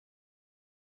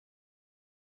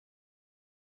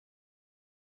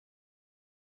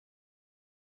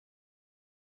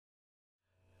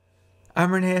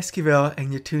I'm Renee Esquivel,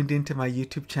 and you're tuned into my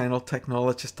YouTube channel,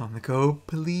 Technologist on the Go.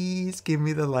 Please give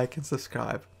me the like and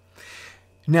subscribe.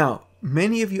 Now,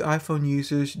 many of you iPhone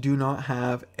users do not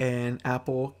have an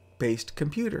Apple-based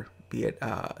computer, be it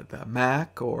the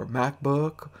Mac or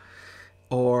MacBook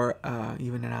or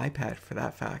even an iPad for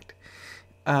that fact.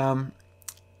 And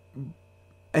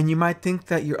you might think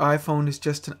that your iPhone is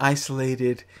just an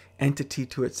isolated entity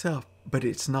to itself, but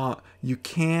it's not. You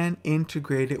can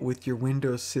integrate it with your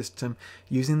Windows system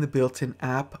using the built-in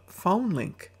app Phone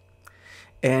Link.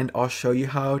 And I'll show you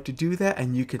how to do that,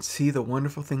 and you can see the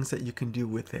wonderful things that you can do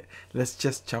with it. Let's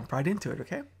just jump right into it,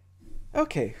 okay?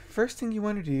 Okay, first thing you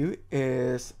want to do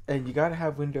is, and you got to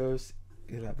have Windows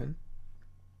 11.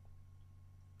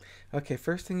 Okay,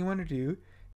 first thing you want to do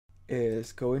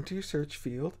is go into your search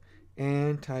field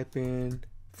and type in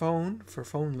phone for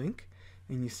Phone Link,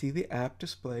 and you see the app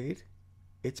displayed.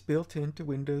 It's built into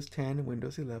Windows 10 and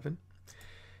Windows 11.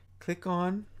 Click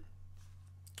on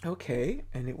OK,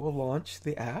 and it will launch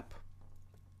the app.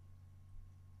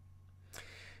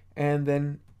 And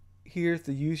then here's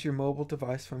the use your mobile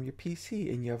device from your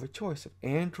PC, and you have a choice of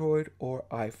Android or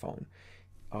iPhone.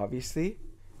 Obviously,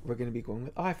 we're going to be going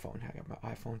with iPhone. I got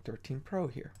my iPhone 13 Pro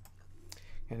here.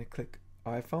 And I click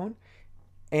iPhone,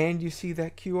 and you see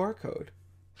that QR code.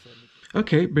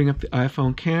 Okay, bring up the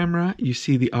iPhone camera. You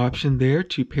see the option there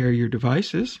to pair your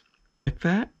devices, like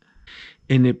that.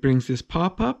 And it brings this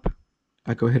pop-up.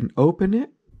 I go ahead and open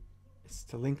it. It's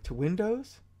to link to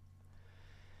Windows.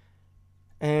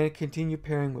 And continue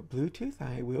pairing with Bluetooth.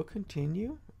 I will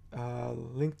continue.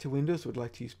 Link to Windows would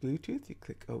like to use Bluetooth. You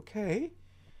click OK.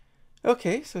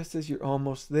 Okay, so it says you're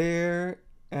almost there.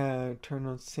 Turn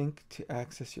on sync to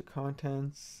access your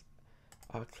contents.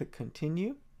 I'll click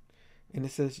continue, and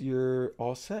it says you're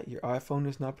all set. Your iPhone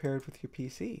is now paired with your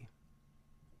PC.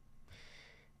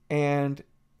 And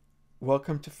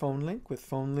welcome to Phone Link. With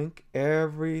Phone Link,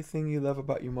 everything you love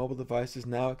about your mobile device is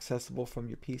now accessible from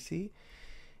your PC.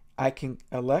 I can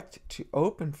elect to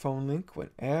open Phone Link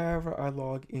whenever I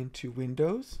log into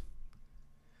Windows.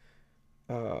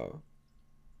 I'll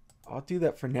do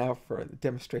that for now for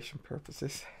demonstration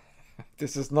purposes.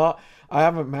 This is not, I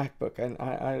have a MacBook, and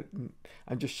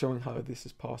I'm just showing how this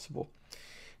is possible.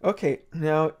 Okay,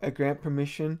 now grant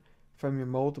permission from your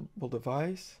mobile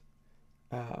device.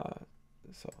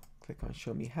 So click on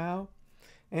show me how.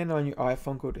 And on your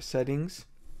iPhone, go to settings.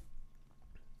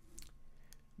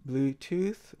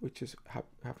 Bluetooth, which is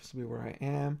happens to be where I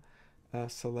am.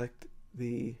 Select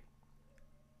the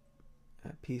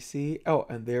PC. Oh,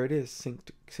 and there it is,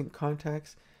 sync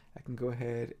contacts. I can go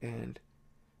ahead and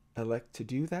elect to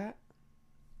do that.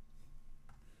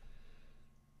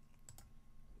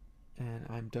 And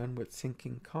I'm done with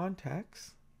syncing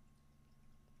contacts.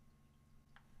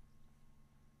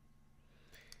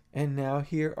 And now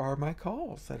here are my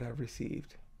calls that I've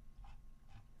received.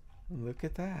 Look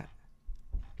at that.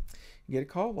 You get a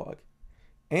call log.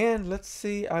 And let's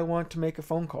see, I want to make a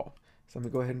phone call. So I'm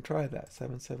going to go ahead and try that.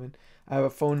 77. I have a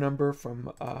phone number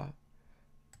from a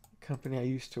company I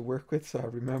used to work with, so I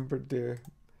remembered to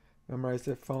memorize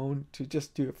their phone to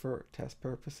just do it for test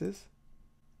purposes.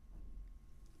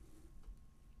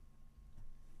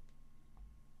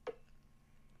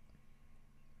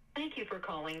 Thank you for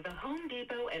calling the Home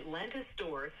Depot Atlanta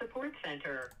Store Support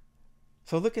Center.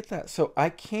 So look at that. So I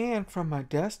can, from my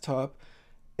desktop,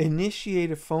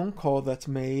 initiate a phone call that's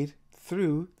made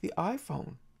through the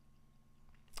iPhone.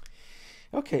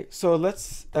 Okay, so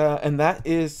let's, and that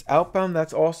is outbound.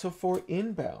 That's also for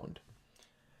inbound.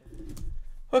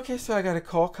 Okay, so I got a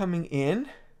call coming in.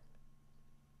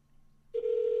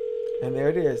 And there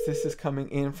it is. This is coming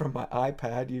in from my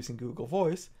iPad using Google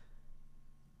Voice.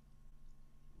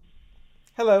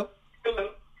 Hello. Hello.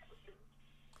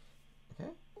 Okay.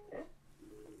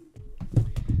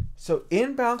 So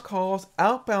inbound calls,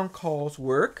 outbound calls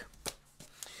work.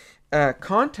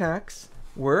 Contacts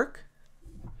work.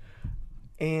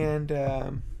 And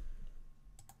it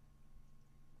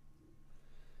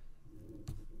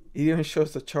even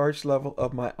shows the charge level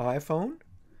of my iPhone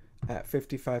at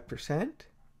 55%.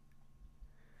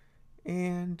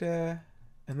 And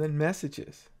then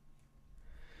messages.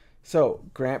 So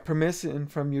grant permission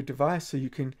from your device so you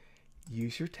can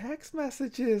use your text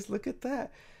messages. Look at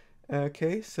that.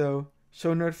 Okay, so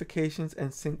show notifications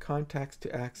and sync contacts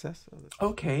to access.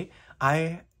 Okay,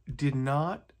 I did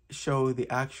not show the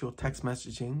actual text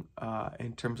messaging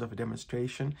in terms of a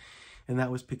demonstration, and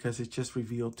that was because it just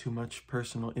revealed too much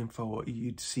personal info.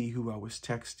 You'd see who I was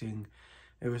texting.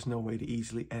 There was no way to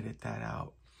easily edit that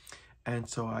out, and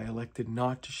so I elected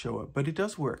not to show it, but it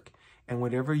does work. And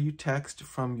whatever you text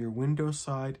from your Windows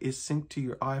side is synced to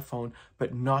your iPhone,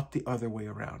 but not the other way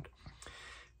around.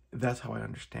 That's how I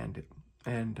understand it.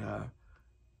 And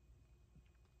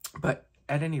but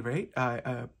at any rate,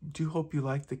 I do hope you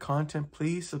like the content.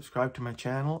 Please subscribe to my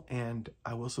channel, and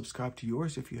I will subscribe to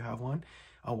yours if you have one.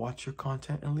 I'll watch your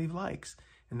content and leave likes,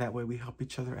 and that way we help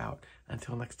each other out.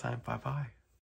 Until next time, bye-bye.